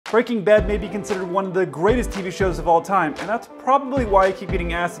Breaking Bad may be considered one of the greatest TV shows of all time, and that's probably why I keep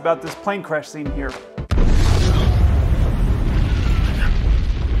getting asked about this plane crash scene here.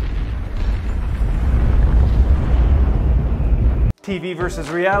 TV versus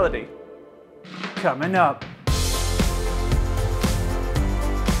reality. Coming up.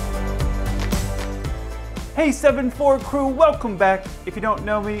 Hey 7-4 crew, welcome back. If you don't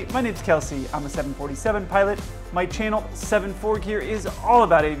know me, my name's Kelsey. I'm a 747 pilot. My channel 7-4 Gear is all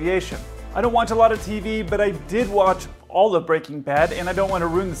about aviation. I don't watch a lot of TV, but I did watch all of Breaking Bad, and I don't want to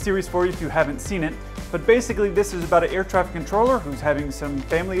ruin the series for you if you haven't seen it. But basically this is about an air traffic controller who's having some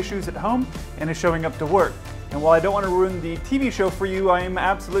family issues at home and is showing up to work. And while I don't want to ruin the TV show for you, I am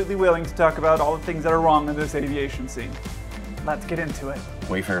absolutely willing to talk about all the things that are wrong in this aviation scene. Let's get into it.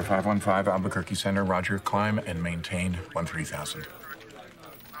 Wayfarer 515, Albuquerque Center, Roger, climb and maintain 13,000.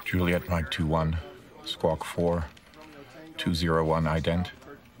 Juliet Mike 21, Squawk 4, 201, ident.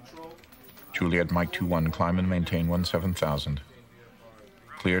 Juliet Mike 21, climb and maintain 17,000.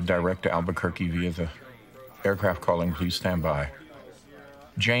 Cleared direct to Albuquerque via the aircraft calling, please stand by.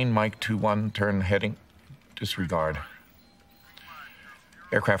 Jane Mike 21, turn heading, disregard.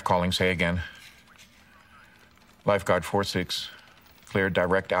 Aircraft calling, say again. Lifeguard 46, cleared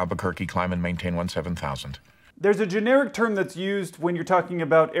direct Albuquerque, climb and maintain 17,000. There's a generic term that's used when you're talking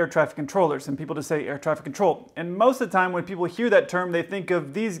about air traffic controllers, and people just say air traffic control. And most of the time when people hear that term, they think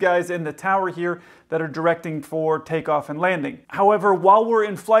of these guys in the tower here that are directing for takeoff and landing. However, while we're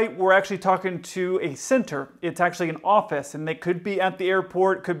in flight, we're actually talking to a center. It's actually an office, and they could be at the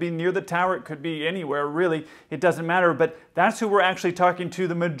airport, it could be near the tower, it could be anywhere, really. It doesn't matter, but that's who we're actually talking to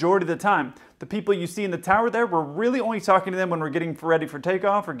the majority of the time. The people you see in the tower there, we're really only talking to them when we're getting ready for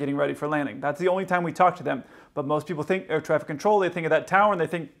takeoff or getting ready for landing. That's the only time we talk to them. But most people think air traffic control, they think of that tower and they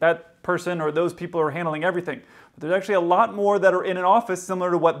think that person or those people are handling everything. But there's actually a lot more that are in an office similar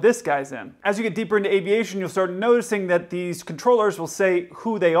to what this guy's in. As you get deeper into aviation, you'll start noticing that these controllers will say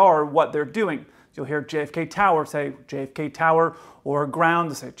who they are, what they're doing. You'll hear JFK Tower say JFK Tower, or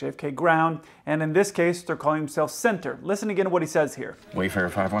ground to say JFK Ground, and in this case, they're calling themselves Center. Listen again to what he says here. Wayfarer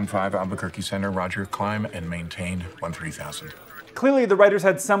 515, Albuquerque Center, Roger, climb and maintain 13,000. Clearly, the writers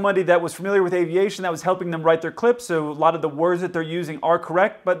had somebody that was familiar with aviation that was helping them write their clips, so a lot of the words that they're using are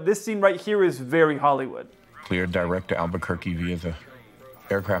correct, but this scene right here is very Hollywood. Cleared direct to Albuquerque via the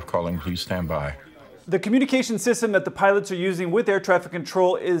aircraft calling, please stand by. The communication system that the pilots are using with air traffic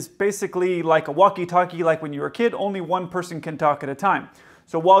control is basically like a walkie-talkie, like when you were a kid, only one person can talk at a time.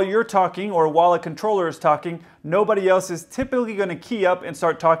 So while you're talking or while a controller is talking, nobody else is typically going to key up and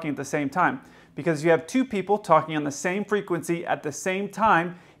start talking at the same time. Because you have two people talking on the same frequency at the same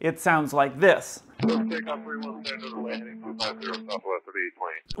time, it sounds like this.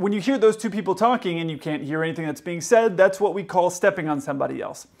 When you hear those two people talking and you can't hear anything that's being said, that's what we call stepping on somebody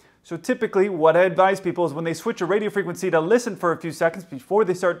else. So typically what I advise people is when they switch a radio frequency to listen for a few seconds before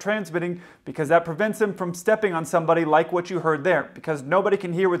they start transmitting, because that prevents them from stepping on somebody like what you heard there, because nobody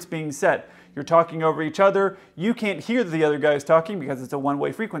can hear what's being said. You're talking over each other, you can't hear the other guys talking because it's a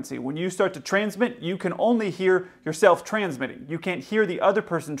one-way frequency. When you start to transmit, you can only hear yourself transmitting. You can't hear the other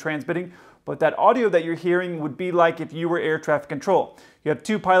person transmitting, but that audio that you're hearing would be like if you were air traffic control. You have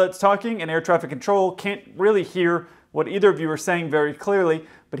two pilots talking and air traffic control can't really hear what either of you are saying very clearly,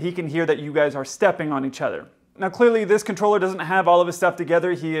 but he can hear that you guys are stepping on each other. Now clearly this controller doesn't have all of his stuff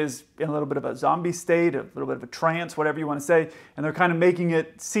together. He is in a little bit of a zombie state, a little bit of a trance, whatever you want to say, and they're kind of making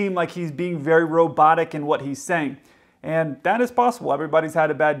it seem like he's being very robotic in what he's saying. And that is possible. Everybody's had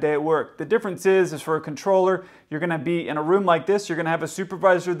a bad day at work. The difference is for a controller, you're going to be in a room like this, you're going to have a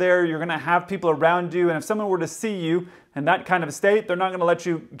supervisor there, you're going to have people around you, and if someone were to see you in that kind of a state, they're not going to let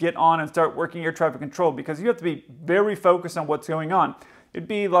you get on and start working air traffic control because you have to be very focused on what's going on. It'd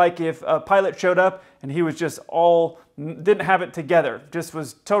be like if a pilot showed up and he was just didn't have it together, just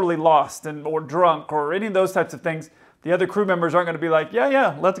was totally lost or drunk or any of those types of things. The other crew members aren't going to be like,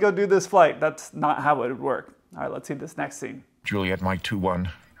 yeah, let's go do this flight. That's not how it would work. All right, let's see this next scene. Juliet Mike 21,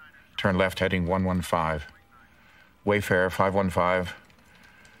 turn left heading 115. Wayfarer 515,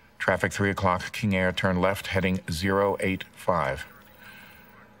 traffic 3 o'clock, King Air, turn left heading 085.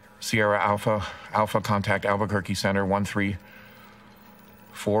 Sierra Alpha, Alpha contact Albuquerque Center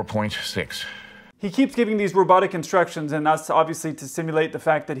 134.6. He keeps giving these robotic instructions, and that's obviously to simulate the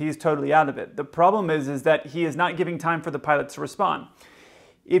fact that he's totally out of it. The problem is that he is not giving time for the pilots to respond.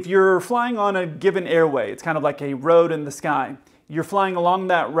 If you're flying on a given airway, it's kind of like a road in the sky. You're flying along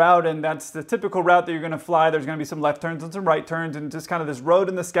that route, and that's the typical route that you're going to fly. There's going to be some left turns and some right turns, and just kind of this road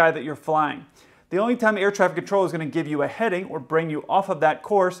in the sky that you're flying. The only time air traffic control is going to give you a heading or bring you off of that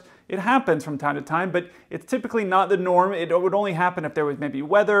course, it happens from time to time, but it's typically not the norm. It would only happen if there was maybe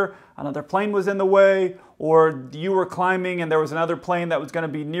weather, another plane was in the way, or you were climbing and there was another plane that was going to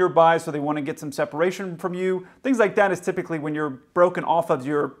be nearby, so they want to get some separation from you. Things like that is typically when you're broken off of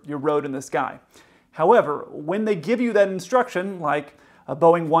your road in the sky. However, when they give you that instruction, like a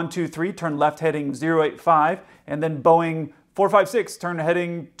Boeing 123, turn left heading 085, and then Boeing 456, turn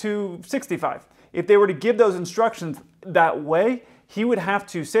heading 265. If they were to give those instructions that way, he would have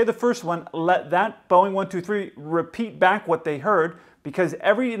to say the first one, let that Boeing 123 repeat back what they heard, because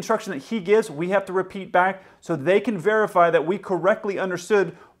every instruction that he gives, we have to repeat back so they can verify that we correctly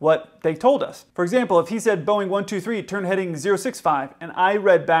understood what they told us. For example, if he said Boeing 123, turn heading 065, and I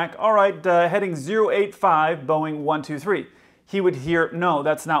read back, all right, heading 085, Boeing 123. He would hear, no,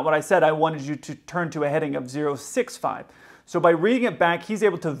 that's not what I said. I wanted you to turn to a heading of 065. So by reading it back, he's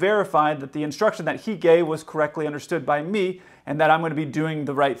able to verify that the instruction that he gave was correctly understood by me and that I'm going to be doing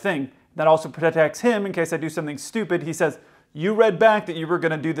the right thing. That also protects him in case I do something stupid. He says, you read back that you were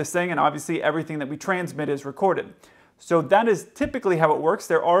going to do this thing, and obviously everything that we transmit is recorded. So that is typically how it works.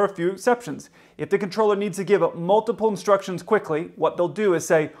 There are a few exceptions. If the controller needs to give multiple instructions quickly, what they'll do is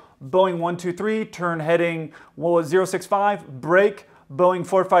say, Boeing 123, turn heading 065, brake, Boeing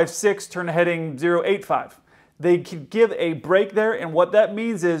 456, turn heading 085. They can give a break there, and what that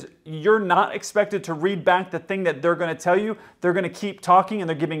means is you're not expected to read back the thing that they're going to tell you. They're going to keep talking, and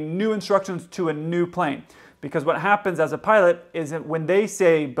they're giving new instructions to a new plane. Because what happens as a pilot is that when they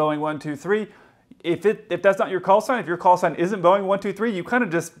say Boeing 123, if that's not your call sign, if your call sign isn't Boeing 123, you kind of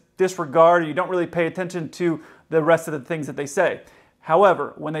just disregard, you don't really pay attention to the rest of the things that they say.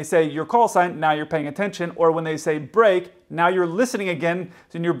 However, when they say your call sign, now you're paying attention, or when they say break, now you're listening again,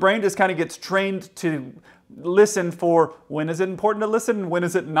 and your brain just kind of gets trained to listen for when is it important to listen and when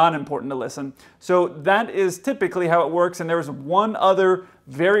is it not important to listen. So that is typically how it works, and there's one other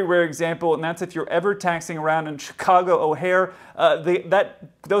very rare example, and that's if you're ever taxiing around in Chicago O'Hare.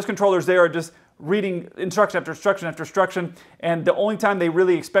 Those controllers there are just reading instruction after instruction after instruction, and the only time they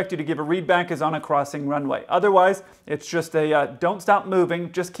really expect you to give a read back is on a crossing runway. Otherwise, it's just a don't stop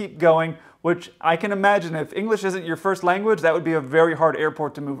moving, just keep going, which I can imagine if English isn't your first language, that would be a very hard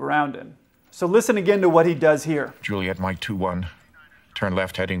airport to move around in. So listen again to what he does here. Juliet Mike 21, turn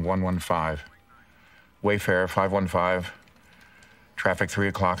left heading 115. Wayfarer 515, traffic 3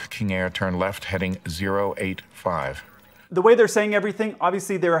 o'clock, King Air, turn left heading 085. The way they're saying everything,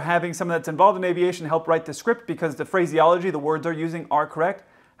 obviously they're having someone that's involved in aviation help write the script because the phraseology, the words they're using are correct.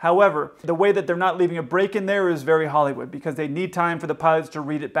 However, the way that they're not leaving a break in there is very Hollywood because they need time for the pilots to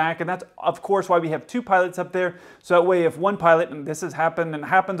read it back. And that's, of course, why we have two pilots up there. So that way, if one pilot, and this has happened and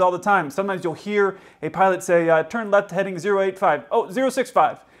happens all the time, sometimes you'll hear a pilot say, turn left heading 085, oh,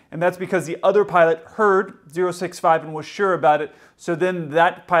 065. And that's because the other pilot heard 065 and was sure about it. So then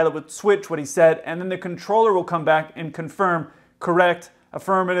that pilot would switch what he said, and then the controller will come back and confirm correct,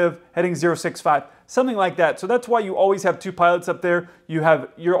 affirmative, heading 065, something like that. So that's why you always have two pilots up there.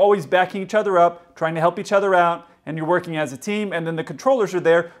 You're always backing each other up, trying to help each other out, and you're working as a team, and then the controllers are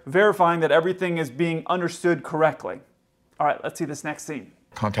there verifying that everything is being understood correctly. All right, let's see this next scene.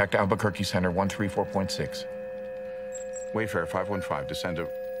 Contact Albuquerque Center 134.6. Wayfarer 515, descend to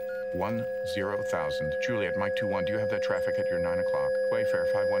 10,000. Juliet Mike 21, do you have that traffic at your 9 o'clock? Wayfarer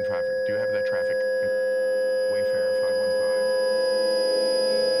 515, do you have that traffic? Wayfarer 515.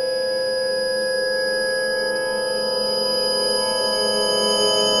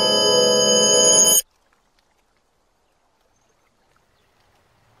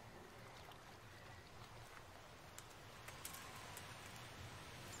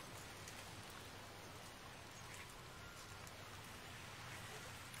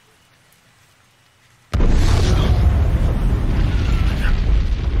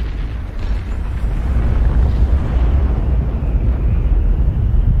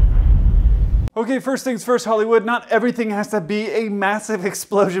 Okay, first things first, Hollywood. Not everything has to be a massive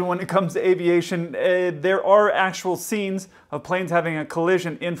explosion when it comes to aviation. There are actual scenes of planes having a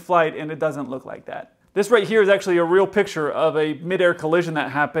collision in flight, and it doesn't look like that. This right here is actually a real picture of a mid-air collision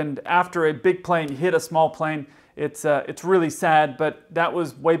that happened after a big plane hit a small plane. It's really sad, but that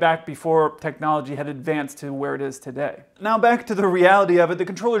was way back before technology had advanced to where it is today. Now back to the reality of it. The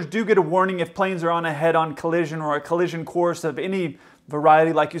controllers do get a warning if planes are on a head-on collision or a collision course of any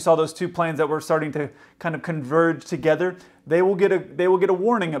variety, like you saw those two planes that were starting to kind of converge together. They will get a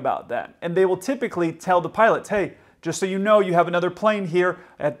warning about that, and they will typically tell the pilots, hey, just so you know, you have another plane here.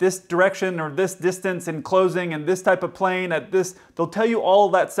 at this direction or this distance in closing and this type of plane at this. They'll tell you all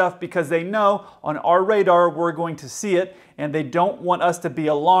of that stuff because they know on our radar we're going to see it, and they don't want us to be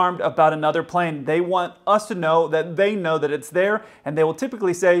alarmed about another plane. They want us to know that they know that it's there, and they will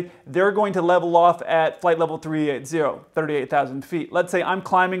typically say they're going to level off at flight level 380, 38,000 feet. Let's say I'm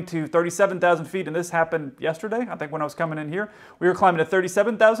climbing to 37,000 feet, and this happened yesterday, I think when I was coming in here. We were climbing to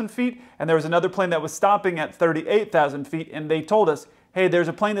 37,000 feet, and there was another plane that was stopping at 38,000 feet, and they told us, hey, there's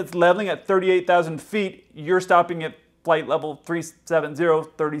a plane that's leveling at 38,000 feet, you're stopping at flight level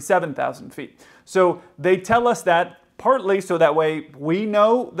 370, 37,000 feet. So they tell us that partly so that way we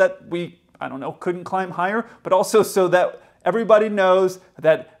know that we, I don't know, couldn't climb higher, but also so that everybody knows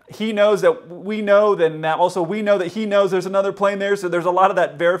that he knows that we know, then that also we know that he knows there's another plane there. So there's a lot of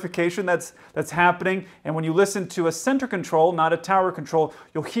that verification that's happening. And when you listen to a center control, not a tower control,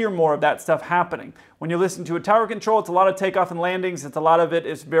 you'll hear more of that stuff happening. When you listen to a tower control, it's a lot of takeoff and landings. It's a lot of it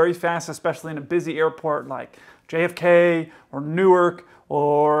is very fast, especially in a busy airport like JFK or Newark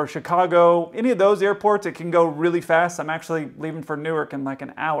or Chicago, any of those airports, it can go really fast. I'm actually leaving for Newark in like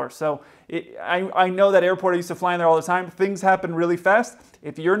an hour. So I know that airport, I used to fly in there all the time. Things happen really fast.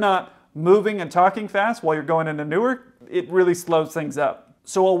 If you're not moving and talking fast while you're going into Newark, it really slows things up.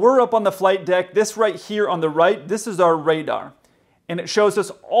 So while we're up on the flight deck, this right here on the right, this is our radar. And it shows us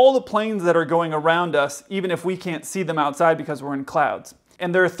all the planes that are going around us, even if we can't see them outside because we're in clouds.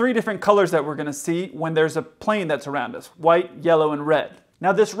 And there are 3 different colors that we're going to see when there's a plane that's around us: white, yellow, and red.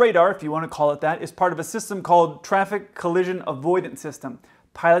 Now this radar, if you want to call it that, is part of a system called Traffic Collision Avoidance System.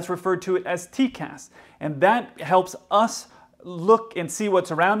 Pilots refer to it as TCAS, and that helps us look and see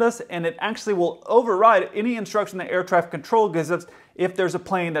what's around us, and it actually will override any instruction that air traffic control gives us if there's a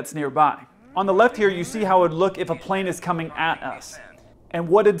plane that's nearby. On the left here, you see how it would look if a plane is coming at us. And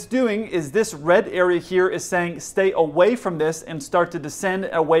what it's doing is this red area here is saying stay away from this and start to descend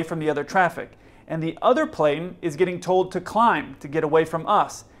away from the other traffic. And the other plane is getting told to climb to get away from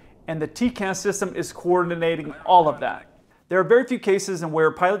us. And the TCAS system is coordinating all of that. There are very few cases in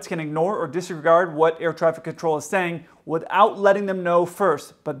where pilots can ignore or disregard what air traffic control is saying without letting them know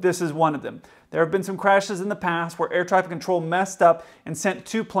first, but this is one of them. There have been some crashes in the past where air traffic control messed up and sent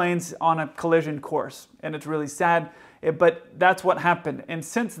 2 planes on a collision course. And it's really sad, but that's what happened. And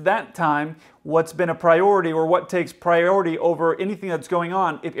since that time, what's been a priority, or what takes priority over anything that's going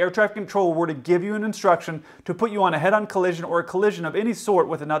on, if air traffic control were to give you an instruction to put you on a head-on collision or a collision of any sort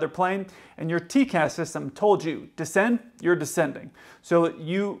with another plane, and your TCAS system told you descend, you're descending. So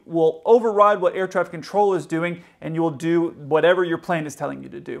you will override what air traffic control is doing, and you will do whatever your plane is telling you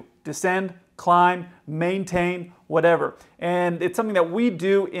to do. Descend, climb, maintain, whatever. And it's something that we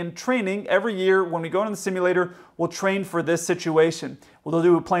do in training every year. When we go into the simulator, we'll train for this situation. We'll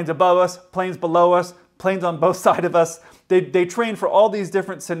do planes above us, planes below us, planes on both sides of us. They train for all these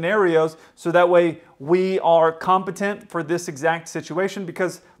different scenarios so that way we are competent for this exact situation,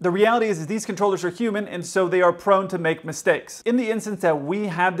 because the reality is these controllers are human, and so they are prone to make mistakes. In the instance that we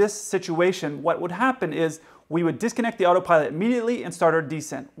have this situation, what would happen is we would disconnect the autopilot immediately and start our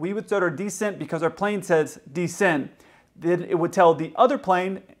descent. We would start our descent because our plane says descend. Then it would tell the other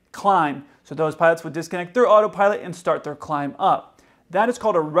plane climb. So those pilots would disconnect their autopilot and start their climb up. That is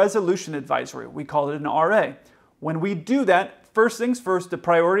called a resolution advisory. We call it an RA. When we do that, first things first, the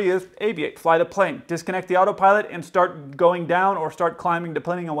priority is aviate, fly the plane, disconnect the autopilot and start going down or start climbing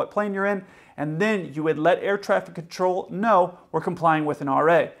depending on what plane you're in. And then you would let air traffic control know we're complying with an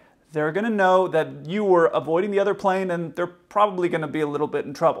RA. They're going to know that you were avoiding the other plane, and they're probably going to be a little bit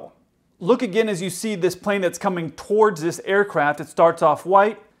in trouble. Look again as you see this plane that's coming towards this aircraft. It starts off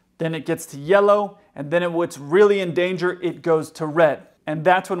white, then it gets to yellow, and then if it's really in danger, it goes to red. And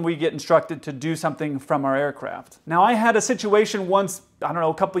that's when we get instructed to do something from our aircraft. Now, I had a situation once, I don't know,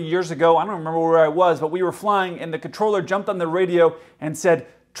 a couple of years ago, I don't remember where I was, but we were flying and the controller jumped on the radio and said,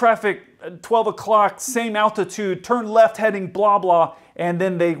 traffic 12 o'clock, same altitude, turn left heading blah blah. And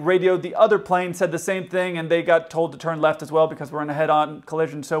then they radioed the other plane, said the same thing, and they got told to turn left as well because we're in a head-on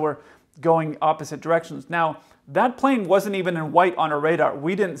collision, so we're going opposite directions. Now, that plane wasn't even in white on our radar.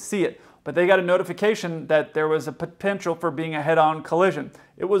 We didn't see it, but they got a notification that there was a potential for being a head-on collision.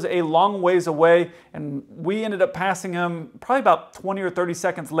 It was a long ways away, and we ended up passing him probably about 20 or 30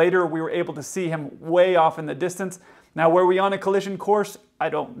 seconds later. We were able to see him way off in the distance. Now, were we on a collision course? I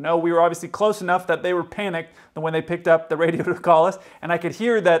don't know. We were obviously close enough that they were panicked when they picked up the radio to call us, and I could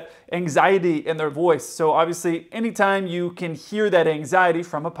hear that anxiety in their voice. So obviously, anytime you can hear that anxiety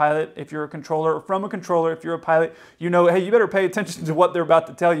from a pilot, if you're a controller, or from a controller, if you're a pilot, you know, hey, you better pay attention to what they're about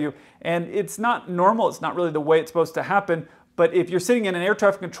to tell you. And it's not normal. It's not really the way it's supposed to happen, But if you're sitting in an air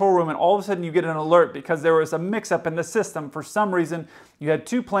traffic control room and all of a sudden you get an alert because there was a mix-up in the system for some reason, you had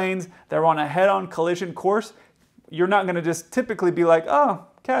two planes that were on a head-on collision course, you're not going to just typically be like, oh,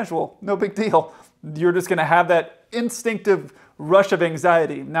 casual, no big deal. You're just going to have that instinctive rush of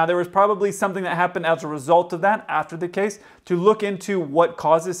anxiety. Now, there was probably something that happened as a result of that after the case to look into what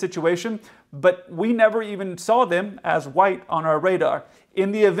caused this situation, but we never even saw them as white on our radar.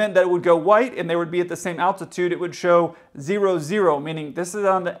 In the event that it would go white and they would be at the same altitude, it would show 00, meaning this is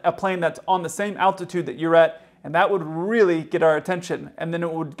on a plane that's on the same altitude that you're at, and that would really get our attention. And then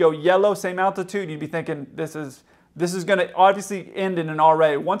it would go yellow, same altitude, you'd be thinking this is going to obviously end in an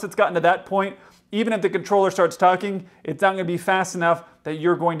RA. Once it's gotten to that point, even if the controller starts talking, it's not going to be fast enough that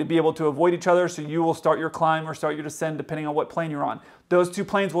you're going to be able to avoid each other, so you will start your climb or start your descent depending on what plane you're on. Those two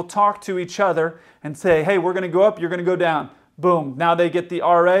planes will talk to each other and say, hey, we're going to go up, you're going to go down. Boom, now they get the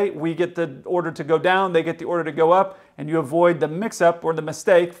RA, we get the order to go down, they get the order to go up, and you avoid the mix-up or the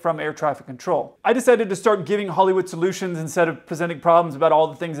mistake from air traffic control. I decided to start giving Hollywood solutions instead of presenting problems about all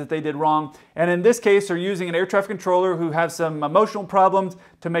the things that they did wrong. And in this case, they're using an air traffic controller who has some emotional problems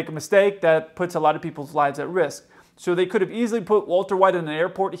to make a mistake that puts a lot of people's lives at risk. So they could have easily put Walter White in an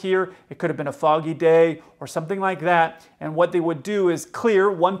airport here. It could have been a foggy day or something like that. And what they would do is clear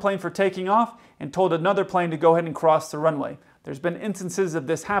one plane for taking off and told another plane to go ahead and cross the runway. There's been instances of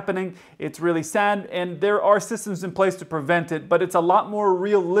this happening. It's really sad, and there are systems in place to prevent it, but it's a lot more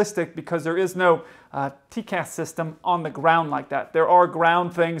realistic because there is no TCAS system on the ground like that. There are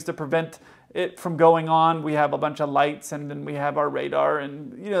ground things to prevent it from going on. We have a bunch of lights, and then we have our radar,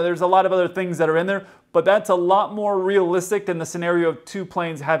 and there's a lot of other things that are in there, but that's a lot more realistic than the scenario of two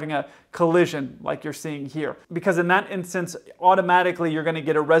planes having a collision like you're seeing here. Because in that instance, automatically you're going to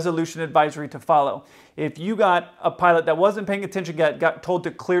get a resolution advisory to follow. If you got a pilot that wasn't paying attention, got told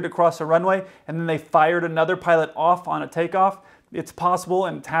to clear to cross the runway, and then they fired another pilot off on a takeoff, it's possible,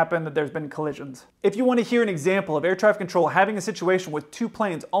 and it's happened, that there's been collisions. If you want to hear an example of air traffic control having a situation with two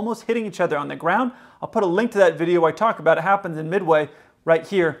planes almost hitting each other on the ground, I'll put a link to that video I talk about. It happens in Midway right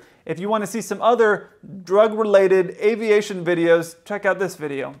here. If you want to see some other drug-related aviation videos, check out this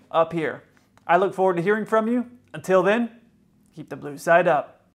video up here. I look forward to hearing from you. Until then, keep the blue side up.